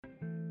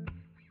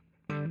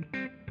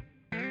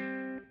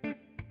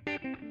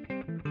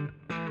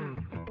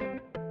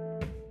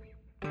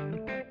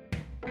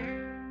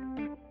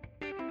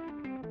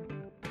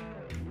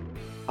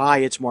Hi,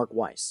 it's Mark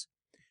Weiss.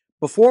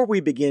 Before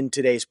we begin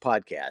today's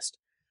podcast,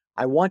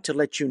 I want to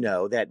let you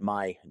know that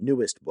my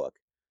newest book,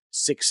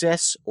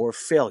 Success or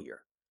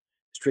Failure: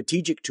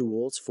 Strategic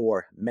Tools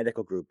for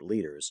Medical Group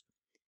Leaders,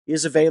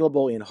 is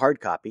available in hard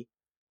copy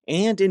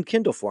and in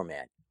Kindle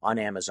format on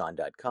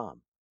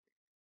Amazon.com.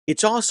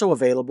 It's also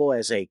available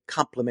as a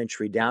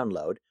complimentary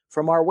download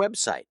from our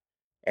website,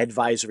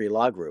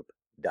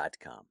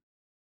 advisorylawgroup.com.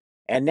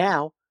 And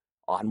now,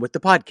 on with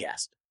the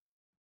podcast.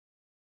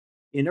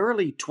 In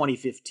early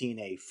 2015,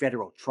 a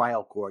federal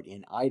trial court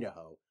in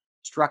Idaho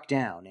struck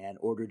down and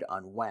ordered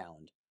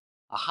unwound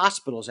a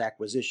hospital's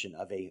acquisition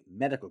of a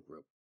medical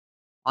group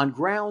on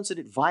grounds that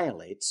it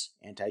violates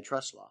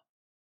antitrust law.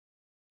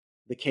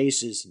 The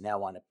case is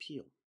now on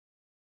appeal.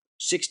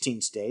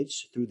 16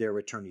 states, through their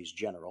attorneys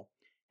general,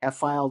 have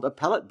filed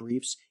appellate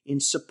briefs in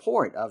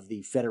support of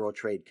the Federal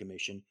Trade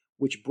Commission,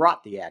 which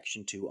brought the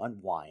action to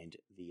unwind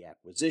the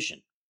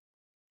acquisition.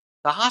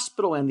 The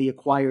hospital and the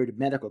acquired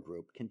medical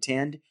group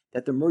contend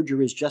that the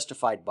merger is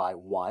justified by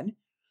 1.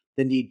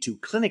 The need to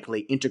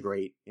clinically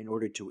integrate in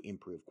order to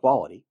improve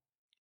quality,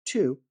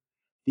 2.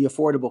 The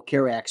Affordable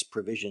Care Act's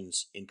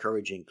provisions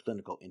encouraging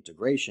clinical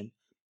integration,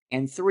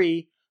 and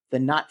 3. The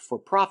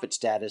not-for-profit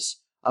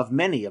status of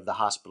many of the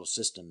hospital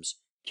systems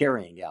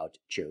carrying out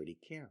charity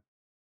care.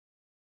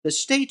 The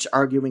states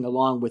arguing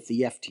along with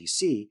the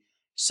FTC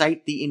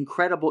cite the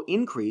incredible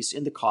increase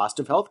in the cost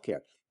of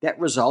healthcare that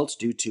results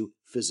due to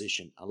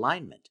physician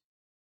alignment.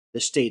 The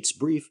state's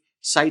brief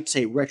cites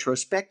a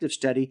retrospective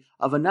study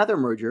of another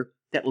merger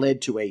that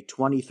led to a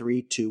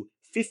 23 to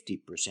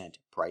 50%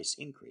 price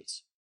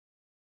increase.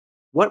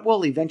 What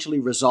will eventually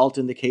result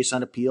in the case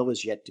on appeal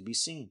is yet to be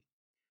seen.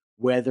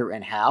 Whether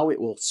and how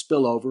it will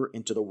spill over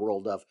into the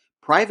world of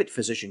private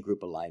physician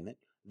group alignment,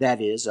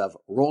 that is, of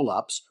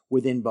roll-ups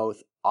within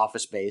both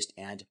office-based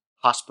and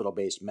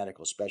hospital-based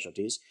medical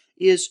specialties,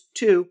 is,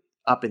 too,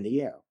 up in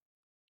the air.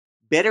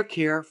 Better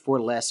care for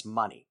less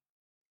money.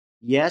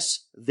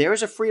 Yes,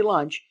 there's a free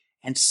lunch,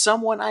 and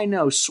someone I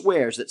know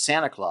swears that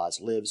Santa Claus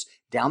lives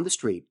down the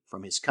street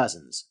from his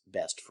cousin's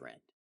best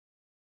friend.